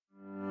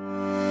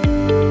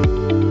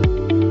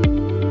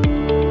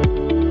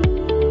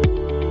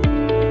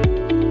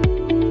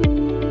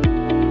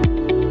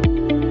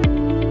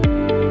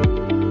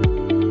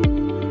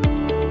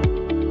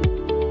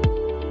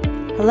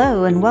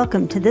and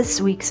welcome to this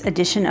week's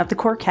edition of the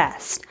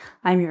CoreCast.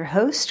 I'm your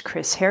host,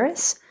 Chris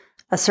Harris,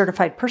 a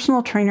certified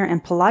personal trainer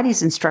and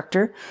Pilates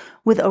instructor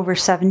with over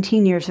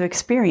 17 years of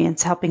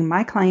experience helping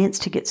my clients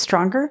to get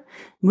stronger,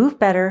 move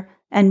better,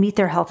 and meet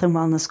their health and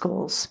wellness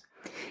goals.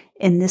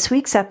 In this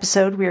week's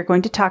episode, we are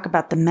going to talk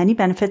about the many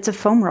benefits of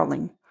foam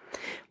rolling.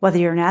 Whether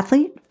you're an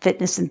athlete,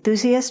 fitness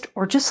enthusiast,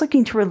 or just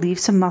looking to relieve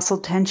some muscle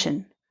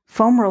tension,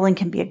 foam rolling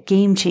can be a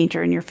game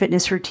changer in your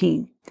fitness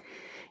routine.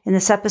 In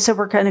this episode,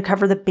 we're going to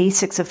cover the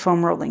basics of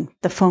foam rolling,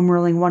 the Foam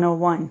Rolling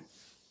 101,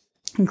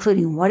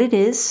 including what it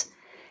is,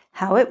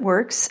 how it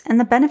works, and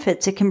the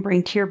benefits it can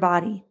bring to your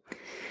body.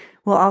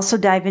 We'll also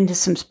dive into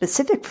some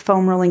specific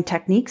foam rolling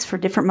techniques for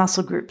different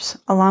muscle groups,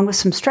 along with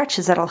some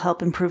stretches that'll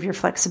help improve your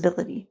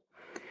flexibility.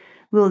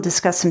 We will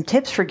discuss some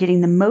tips for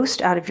getting the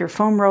most out of your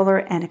foam roller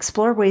and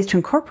explore ways to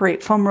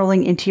incorporate foam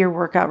rolling into your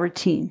workout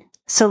routine.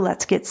 So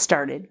let's get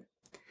started.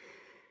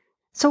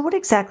 So what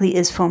exactly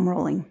is foam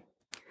rolling?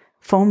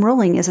 Foam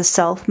rolling is a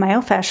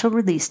self-myofascial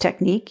release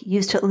technique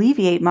used to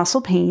alleviate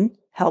muscle pain,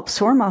 help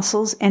sore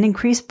muscles, and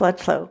increase blood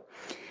flow.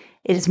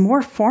 It is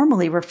more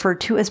formally referred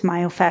to as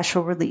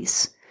myofascial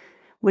release,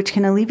 which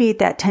can alleviate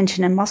that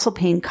tension and muscle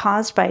pain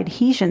caused by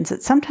adhesions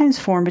that sometimes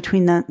form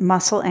between the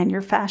muscle and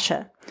your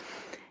fascia.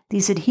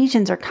 These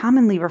adhesions are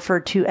commonly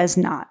referred to as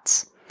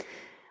knots.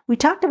 We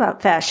talked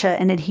about fascia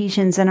and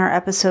adhesions in our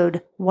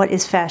episode, What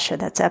is Fascia?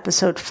 That's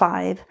episode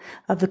 5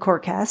 of the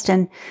CoreCast.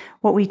 And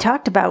what we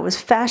talked about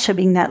was fascia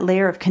being that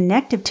layer of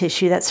connective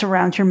tissue that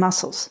surrounds your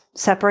muscles,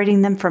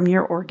 separating them from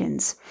your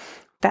organs.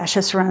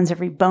 Fascia surrounds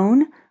every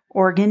bone,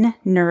 organ,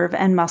 nerve,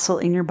 and muscle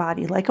in your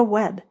body like a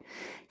web,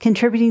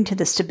 contributing to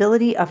the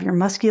stability of your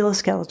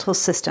musculoskeletal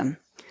system.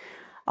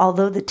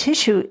 Although the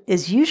tissue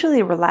is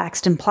usually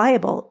relaxed and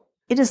pliable,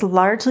 it is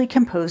largely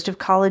composed of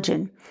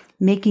collagen,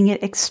 making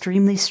it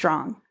extremely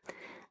strong.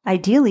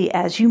 Ideally,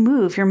 as you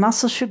move, your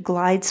muscles should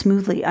glide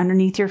smoothly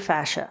underneath your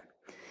fascia.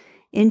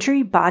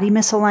 Injury, body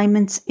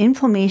misalignments,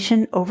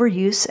 inflammation,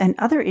 overuse, and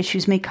other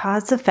issues may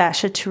cause the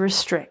fascia to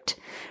restrict,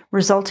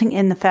 resulting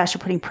in the fascia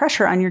putting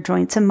pressure on your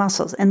joints and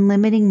muscles and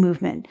limiting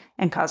movement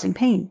and causing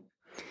pain.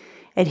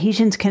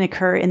 Adhesions can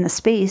occur in the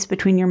space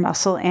between your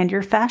muscle and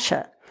your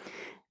fascia.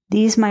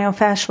 These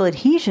myofascial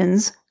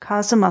adhesions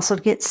cause the muscle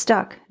to get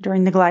stuck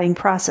during the gliding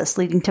process,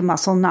 leading to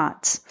muscle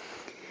knots.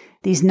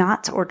 These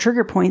knots or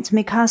trigger points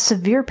may cause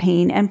severe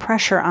pain and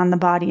pressure on the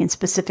body in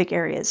specific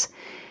areas.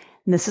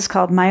 And this is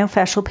called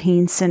myofascial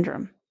pain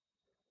syndrome.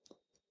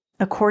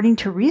 According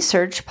to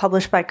research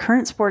published by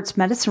Current Sports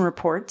Medicine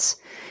Reports,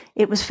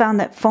 it was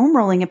found that foam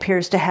rolling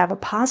appears to have a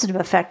positive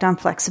effect on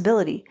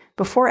flexibility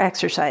before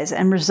exercise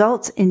and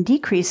results in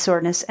decreased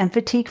soreness and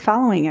fatigue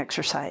following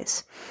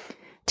exercise.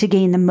 To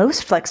gain the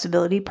most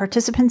flexibility,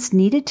 participants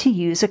needed to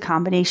use a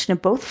combination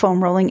of both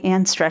foam rolling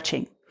and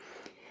stretching.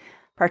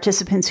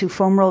 Participants who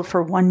foam rolled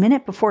for 1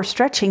 minute before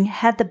stretching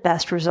had the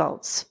best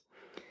results.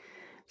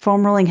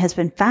 Foam rolling has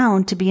been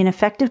found to be an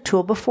effective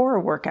tool before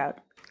a workout.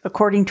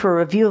 According to a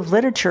review of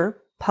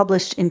literature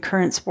published in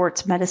Current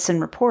Sports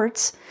Medicine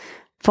Reports,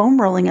 foam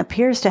rolling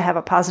appears to have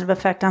a positive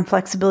effect on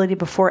flexibility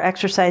before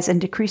exercise and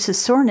decreases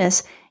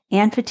soreness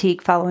and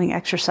fatigue following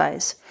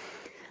exercise.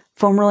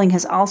 Foam rolling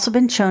has also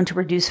been shown to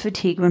reduce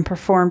fatigue when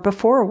performed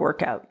before a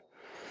workout.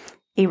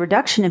 A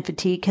reduction in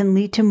fatigue can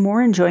lead to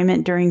more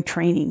enjoyment during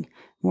training,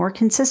 more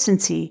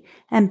consistency,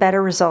 and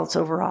better results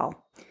overall.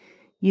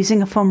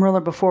 Using a foam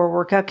roller before a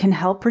workout can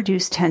help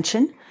reduce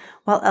tension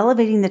while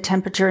elevating the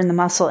temperature in the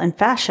muscle and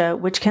fascia,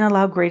 which can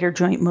allow greater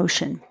joint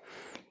motion.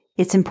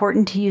 It's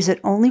important to use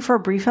it only for a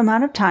brief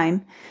amount of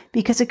time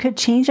because it could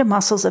change a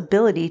muscle's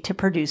ability to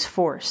produce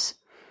force.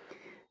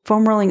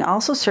 Foam rolling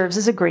also serves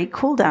as a great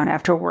cool down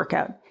after a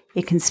workout.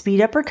 It can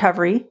speed up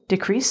recovery,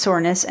 decrease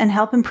soreness, and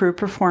help improve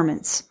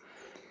performance.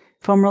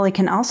 Foam rolling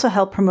can also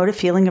help promote a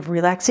feeling of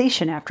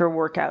relaxation after a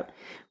workout,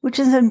 which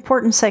is an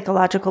important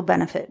psychological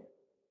benefit.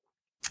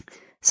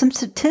 Some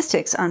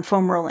statistics on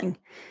foam rolling.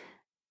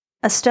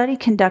 A study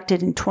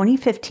conducted in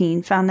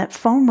 2015 found that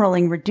foam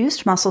rolling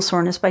reduced muscle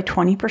soreness by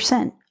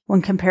 20%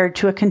 when compared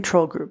to a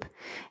control group,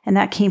 and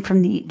that came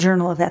from the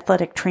Journal of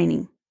Athletic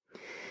Training.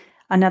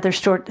 Another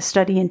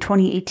study in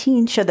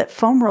 2018 showed that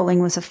foam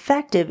rolling was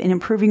effective in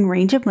improving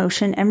range of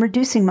motion and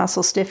reducing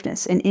muscle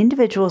stiffness in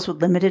individuals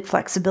with limited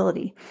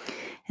flexibility,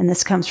 and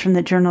this comes from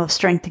the Journal of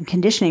Strength and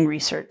Conditioning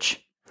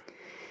Research.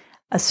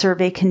 A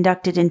survey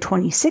conducted in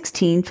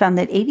 2016 found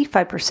that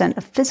 85%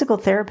 of physical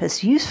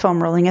therapists use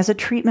foam rolling as a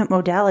treatment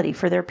modality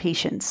for their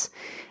patients,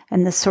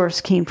 and the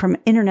source came from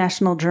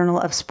International Journal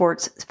of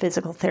Sports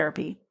Physical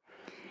Therapy.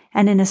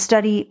 And in a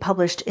study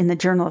published in the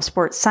Journal of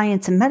Sports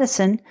Science and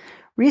Medicine,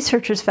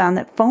 researchers found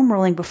that foam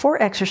rolling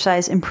before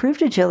exercise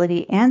improved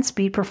agility and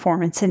speed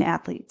performance in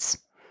athletes.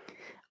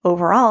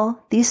 Overall,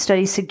 these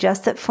studies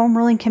suggest that foam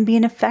rolling can be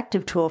an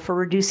effective tool for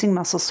reducing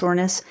muscle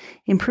soreness,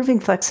 improving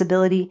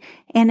flexibility,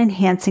 and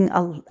enhancing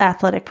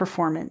athletic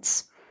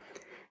performance.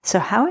 So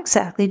how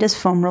exactly does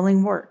foam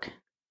rolling work?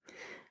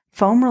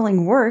 Foam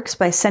rolling works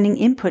by sending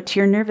input to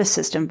your nervous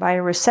system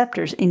via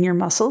receptors in your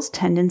muscles,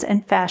 tendons,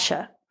 and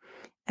fascia.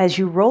 As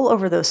you roll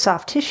over those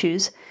soft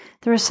tissues,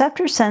 The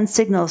receptor sends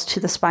signals to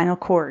the spinal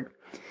cord.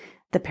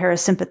 The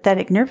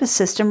parasympathetic nervous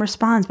system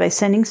responds by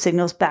sending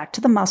signals back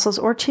to the muscles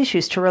or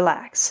tissues to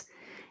relax.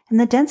 And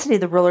the density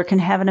of the roller can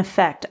have an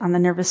effect on the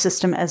nervous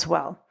system as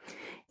well.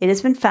 It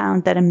has been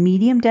found that a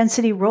medium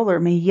density roller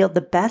may yield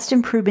the best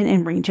improvement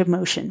in range of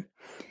motion.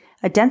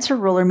 A denser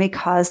roller may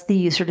cause the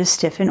user to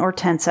stiffen or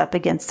tense up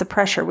against the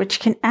pressure, which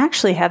can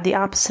actually have the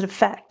opposite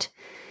effect.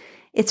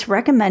 It's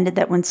recommended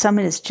that when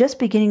someone is just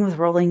beginning with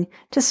rolling,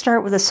 to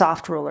start with a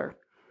soft roller.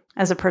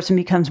 As a person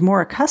becomes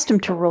more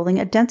accustomed to rolling,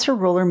 a denser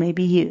roller may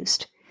be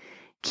used.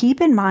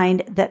 Keep in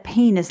mind that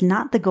pain is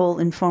not the goal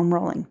in foam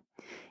rolling.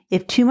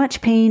 If too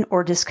much pain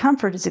or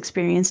discomfort is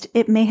experienced,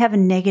 it may have a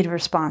negative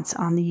response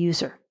on the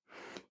user.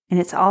 And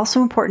it's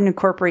also important to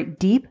incorporate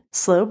deep,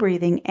 slow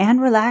breathing and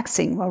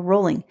relaxing while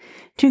rolling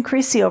to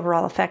increase the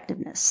overall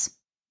effectiveness.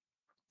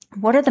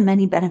 What are the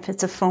many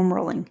benefits of foam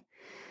rolling?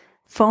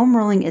 Foam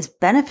rolling is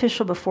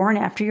beneficial before and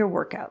after your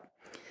workout.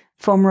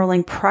 Foam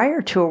rolling prior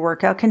to a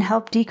workout can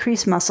help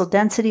decrease muscle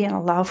density and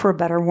allow for a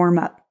better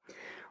warm-up.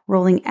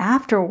 Rolling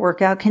after a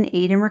workout can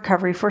aid in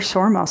recovery for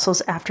sore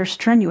muscles after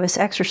strenuous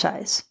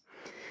exercise.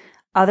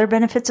 Other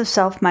benefits of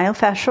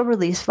self-myofascial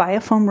release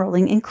via foam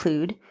rolling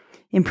include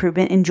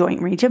improvement in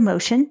joint range of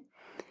motion,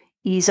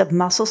 ease of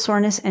muscle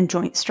soreness and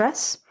joint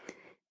stress,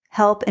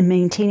 help in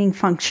maintaining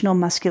functional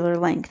muscular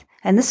length.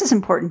 And this is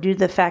important due to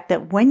the fact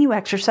that when you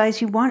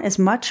exercise, you want as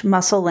much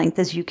muscle length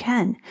as you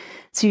can,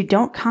 so you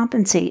don't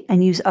compensate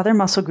and use other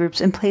muscle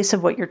groups in place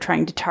of what you're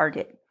trying to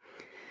target.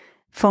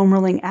 Foam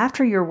rolling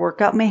after your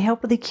workout may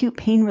help with acute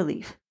pain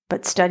relief,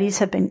 but studies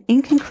have been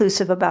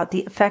inconclusive about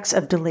the effects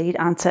of delayed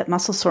onset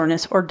muscle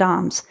soreness, or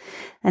DOMS,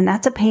 and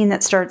that's a pain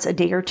that starts a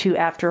day or two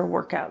after a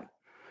workout.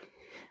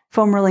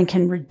 Foam rolling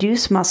can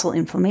reduce muscle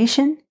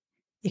inflammation,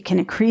 it can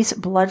increase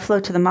blood flow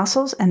to the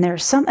muscles, and there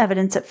is some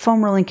evidence that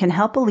foam rolling can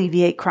help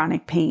alleviate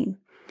chronic pain.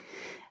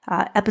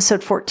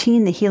 Episode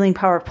 14, The Healing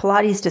Power of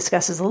Pilates,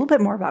 discusses a little bit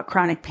more about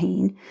chronic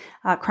pain.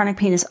 Chronic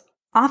pain is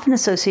often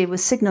associated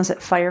with signals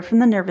that fire from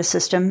the nervous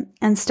system,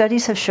 and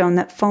studies have shown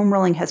that foam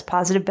rolling has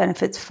positive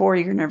benefits for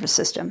your nervous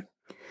system.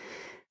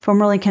 Foam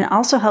rolling can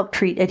also help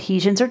treat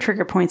adhesions or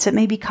trigger points that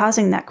may be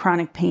causing that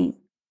chronic pain.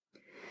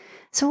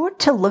 So what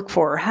to look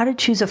for, or how to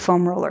choose a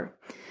foam roller?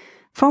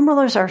 Foam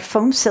rollers are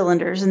foam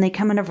cylinders, and they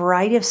come in a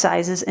variety of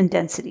sizes and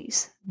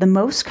densities. The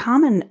most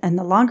common and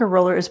the longer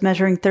roller is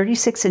measuring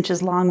 36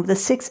 inches long with a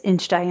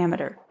 6-inch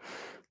diameter.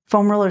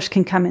 Foam rollers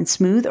can come in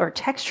smooth or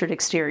textured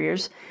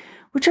exteriors,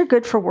 which are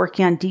good for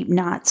working on deep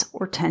knots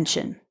or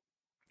tension.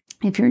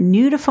 If you're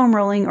new to foam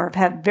rolling or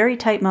have very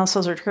tight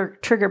muscles or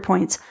trigger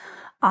points,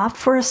 opt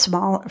for a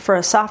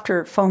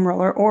softer foam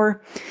roller,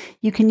 or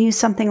you can use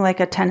something like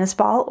a tennis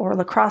ball or a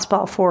lacrosse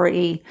ball for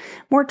a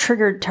more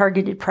triggered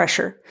targeted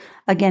pressure.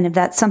 Again, if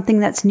that's something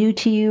that's new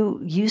to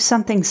you, use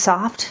something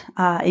soft,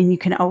 and you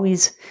can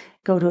always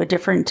go to a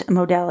different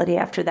modality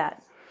after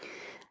that.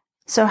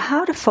 So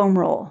how to foam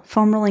roll,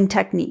 foam rolling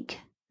technique.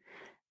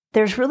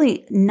 There's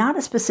really not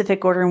a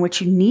specific order in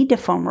which you need to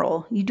foam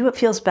roll. You do what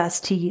feels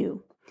best to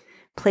you.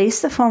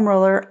 Place the foam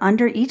roller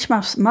under each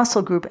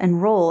muscle group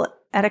and roll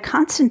at a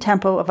constant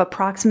tempo of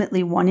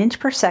approximately 1 inch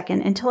per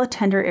second until a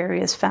tender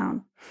area is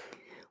found.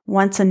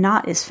 Once a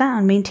knot is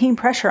found, maintain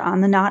pressure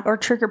on the knot or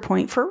trigger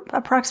point for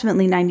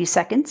approximately 90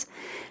 seconds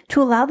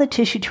to allow the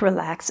tissue to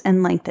relax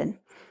and lengthen.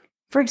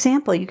 For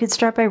example, you could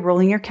start by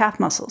rolling your calf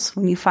muscles.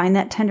 When you find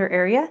that tender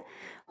area,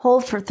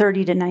 hold for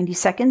 30 to 90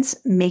 seconds,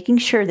 making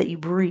sure that you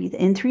breathe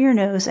in through your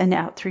nose and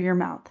out through your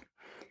mouth.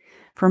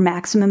 For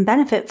maximum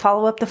benefit,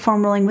 follow up the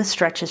foam rolling with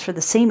stretches for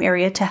the same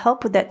area to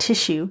help with that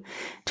tissue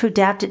to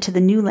adapt it to the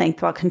new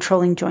length while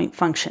controlling joint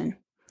function.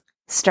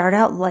 Start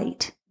out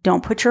light.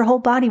 Don't put your whole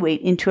body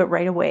weight into it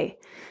right away.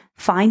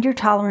 Find your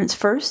tolerance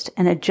first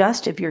and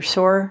adjust if you're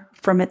sore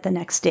from it the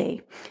next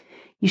day.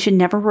 You should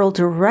never roll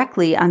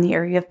directly on the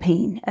area of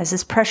pain, as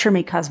this pressure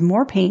may cause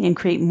more pain and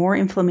create more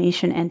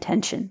inflammation and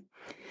tension.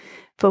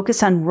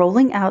 Focus on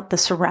rolling out the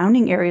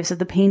surrounding areas of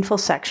the painful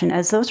section,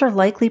 as those are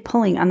likely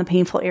pulling on the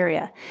painful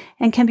area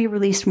and can be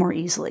released more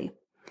easily.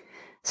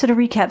 So to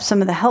recap,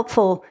 some of the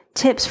helpful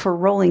tips for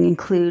rolling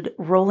include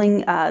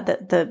rolling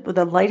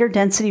the lighter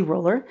density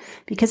roller,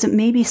 because it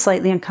may be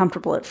slightly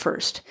uncomfortable at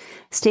first.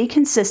 Stay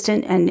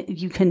consistent, and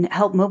you can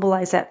help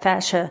mobilize that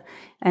fascia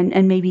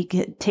and maybe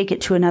take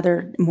it to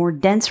another more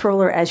dense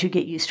roller as you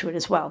get used to it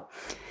as well.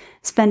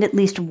 Spend at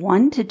least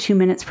 1 to 2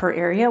 minutes per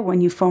area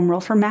when you foam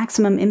roll for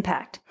maximum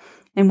impact.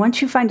 And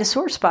once you find a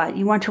sore spot,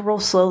 you want to roll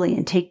slowly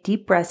and take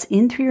deep breaths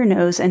in through your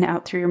nose and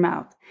out through your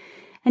mouth.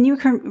 And you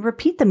can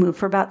repeat the move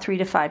for about 3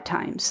 to 5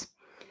 times.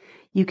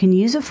 You can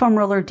use a foam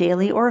roller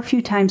daily or a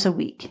few times a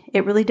week.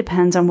 It really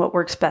depends on what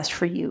works best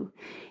for you.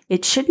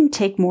 It shouldn't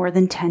take more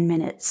than 10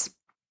 minutes.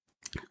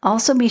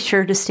 Also, be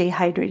sure to stay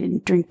hydrated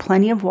and drink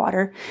plenty of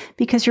water,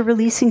 because you're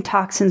releasing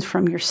toxins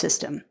from your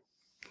system.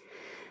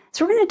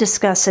 So we're going to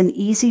discuss an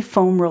easy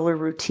foam roller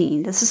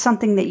routine. This is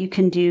something that you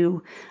can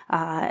do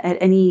at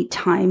any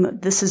time.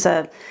 This is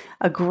a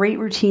great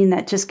routine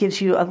that just gives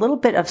you a little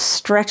bit of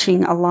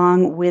stretching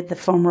along with the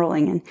foam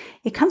rolling, and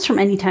it comes from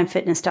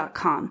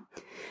AnytimeFitness.com.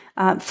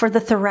 For the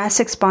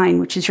thoracic spine,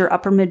 which is your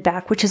upper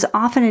mid-back, which is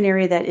often an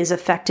area that is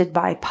affected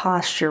by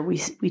posture. We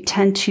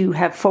tend to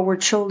have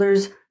forward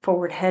shoulders,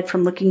 forward head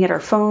from looking at our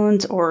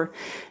phones or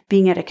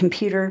being at a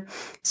computer.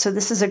 So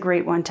this is a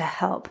great one to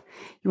help.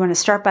 You want to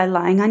start by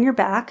lying on your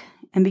back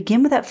and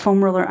begin with that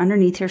foam roller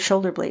underneath your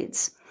shoulder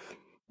blades.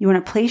 You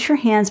want to place your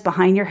hands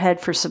behind your head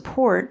for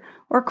support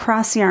or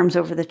cross the arms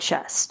over the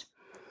chest.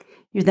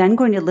 You're then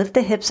going to lift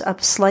the hips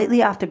up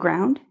slightly off the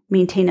ground,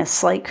 maintain a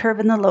slight curve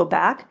in the low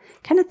back.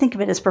 Kind of think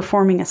of it as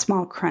performing a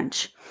small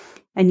crunch.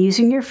 And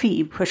using your feet,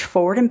 you push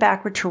forward and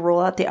backward to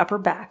roll out the upper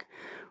back,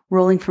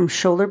 rolling from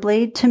shoulder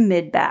blade to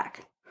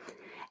mid-back.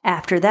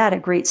 After that, a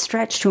great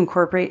stretch to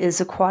incorporate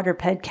is a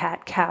quadruped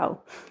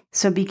cat-cow.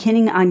 So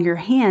beginning on your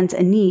hands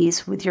and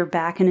knees with your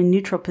back in a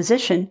neutral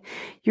position,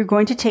 you're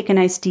going to take a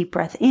nice deep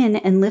breath in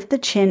and lift the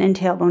chin and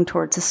tailbone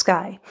towards the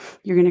sky.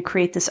 You're going to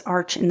create this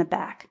arch in the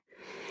back.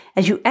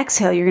 As you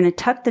exhale, you're going to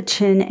tuck the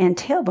chin and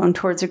tailbone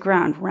towards the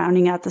ground,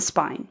 rounding out the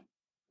spine.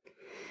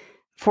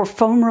 For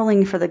foam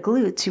rolling for the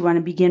glutes, you want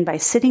to begin by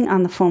sitting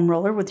on the foam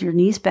roller with your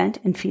knees bent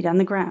and feet on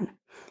the ground.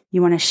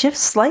 You want to shift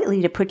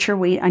slightly to put your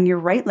weight on your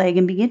right leg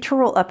and begin to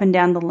roll up and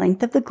down the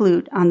length of the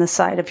glute on the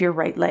side of your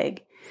right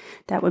leg.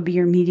 That would be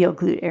your medial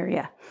glute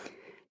area.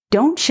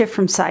 Don't shift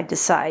from side to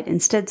side.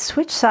 Instead,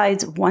 switch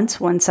sides once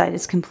one side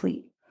is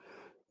complete.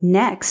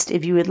 Next,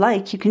 if you would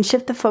like, you can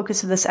shift the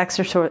focus of this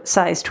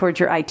exercise towards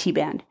your IT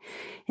band.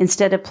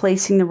 Instead of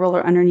placing the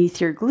roller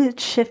underneath your glutes,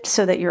 shift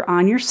so that you're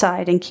on your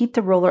side and keep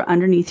the roller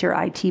underneath your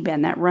IT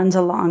band that runs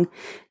along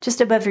just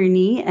above your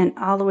knee and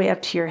all the way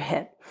up to your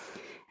hip.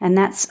 And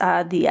that's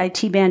the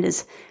IT band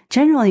is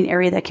generally an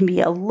area that can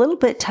be a little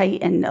bit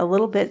tight and a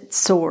little bit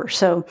sore.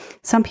 So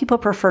some people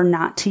prefer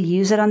not to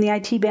use it on the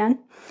IT band.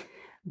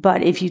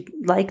 But if you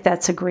like,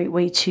 that's a great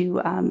way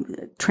to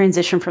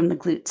transition from the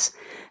glutes.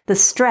 The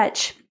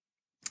stretch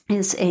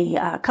is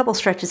a couple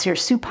stretches here.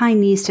 Supine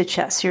knees to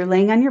chest. So you're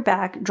laying on your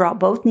back, draw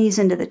both knees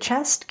into the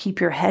chest,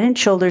 keep your head and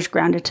shoulders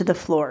grounded to the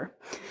floor.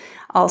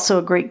 Also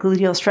a great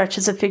gluteal stretch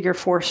is a figure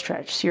 4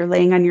 stretch. So you're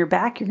laying on your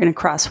back, you're going to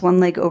cross one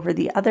leg over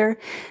the other.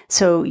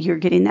 So you're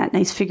getting that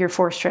nice figure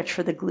 4 stretch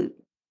for the glute.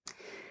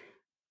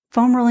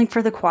 Foam rolling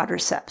for the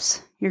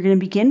quadriceps. You're going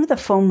to begin with a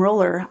foam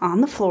roller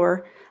on the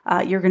floor.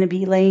 You're going to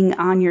be laying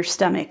on your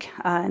stomach,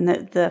 and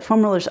the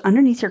foam roller is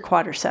underneath your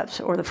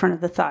quadriceps or the front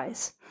of the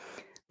thighs.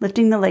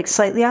 Lifting the legs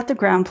slightly off the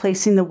ground,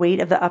 placing the weight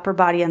of the upper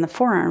body on the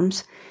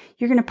forearms,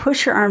 you're going to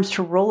push your arms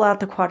to roll out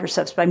the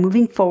quadriceps by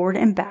moving forward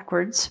and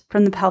backwards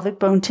from the pelvic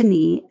bone to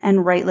knee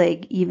and right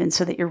leg even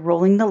so that you're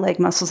rolling the leg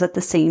muscles at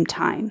the same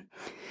time.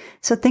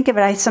 So think of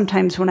it,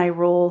 sometimes when I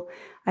roll,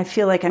 I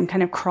feel like I'm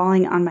kind of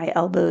crawling on my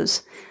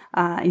elbows,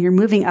 and you're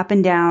moving up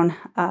and down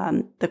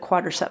the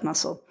quadricep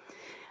muscle.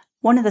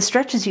 One of the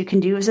stretches you can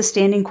do is a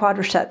standing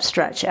quadricep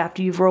stretch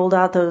after you've rolled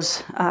out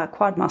those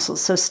quad muscles.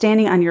 So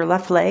standing on your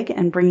left leg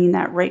and bringing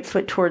that right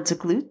foot towards the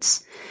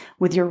glutes.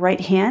 With your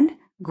right hand,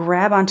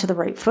 grab onto the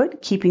right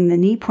foot, keeping the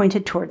knee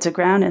pointed towards the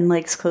ground and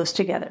legs close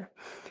together.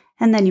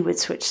 And then you would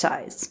switch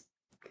sides.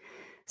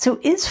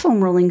 So is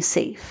foam rolling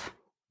safe?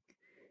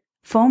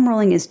 Foam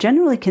rolling is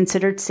generally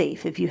considered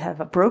safe. If you have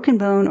a broken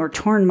bone or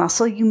torn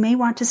muscle, you may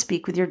want to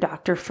speak with your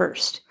doctor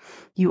first.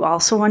 You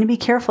also want to be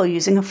careful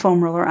using a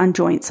foam roller on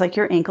joints like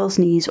your ankles,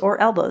 knees,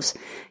 or elbows,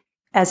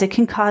 as it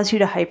can cause you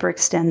to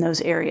hyperextend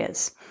those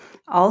areas.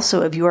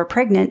 Also, if you are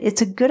pregnant,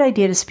 it's a good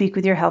idea to speak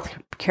with your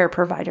healthcare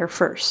provider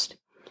first.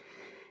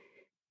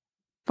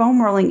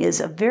 Foam rolling is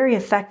a very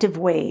effective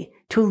way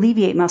to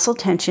alleviate muscle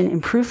tension,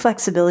 improve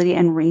flexibility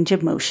and range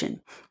of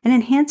motion, and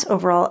enhance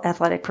overall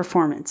athletic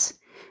performance.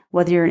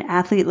 Whether you're an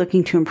athlete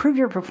looking to improve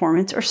your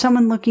performance or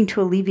someone looking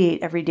to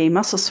alleviate everyday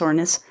muscle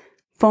soreness,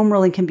 foam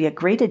rolling can be a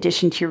great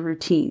addition to your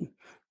routine.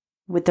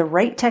 With the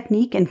right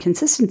technique and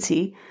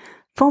consistency,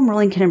 foam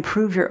rolling can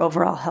improve your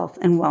overall health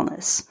and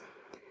wellness.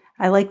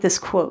 I like this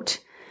quote.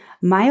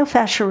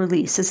 Myofascial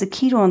release is the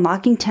key to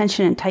unlocking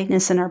tension and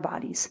tightness in our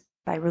bodies.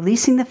 By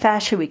releasing the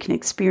fascia, we can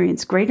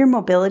experience greater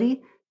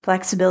mobility,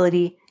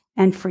 flexibility,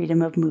 and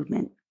freedom of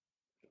movement.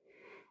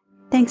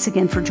 Thanks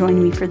again for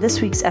joining me for this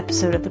week's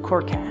episode of the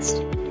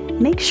CoreCast.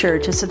 Make sure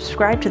to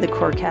subscribe to the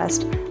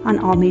CoreCast on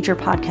all major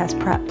podcast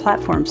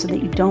platforms so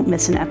that you don't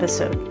miss an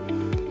episode.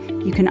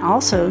 You can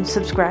also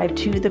subscribe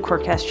to the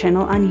CoreCast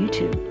channel on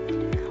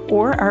YouTube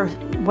or our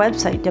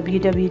website,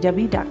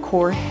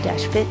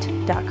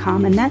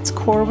 www.core-fit.com, and that's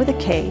core with a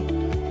K,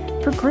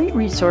 for great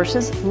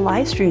resources,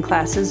 live stream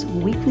classes,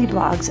 weekly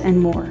blogs, and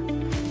more.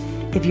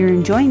 If you're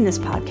enjoying this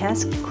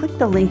podcast, click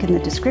the link in the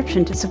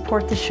description to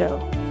support the show.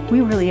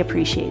 We really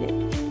appreciate it.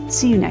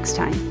 See you next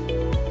time.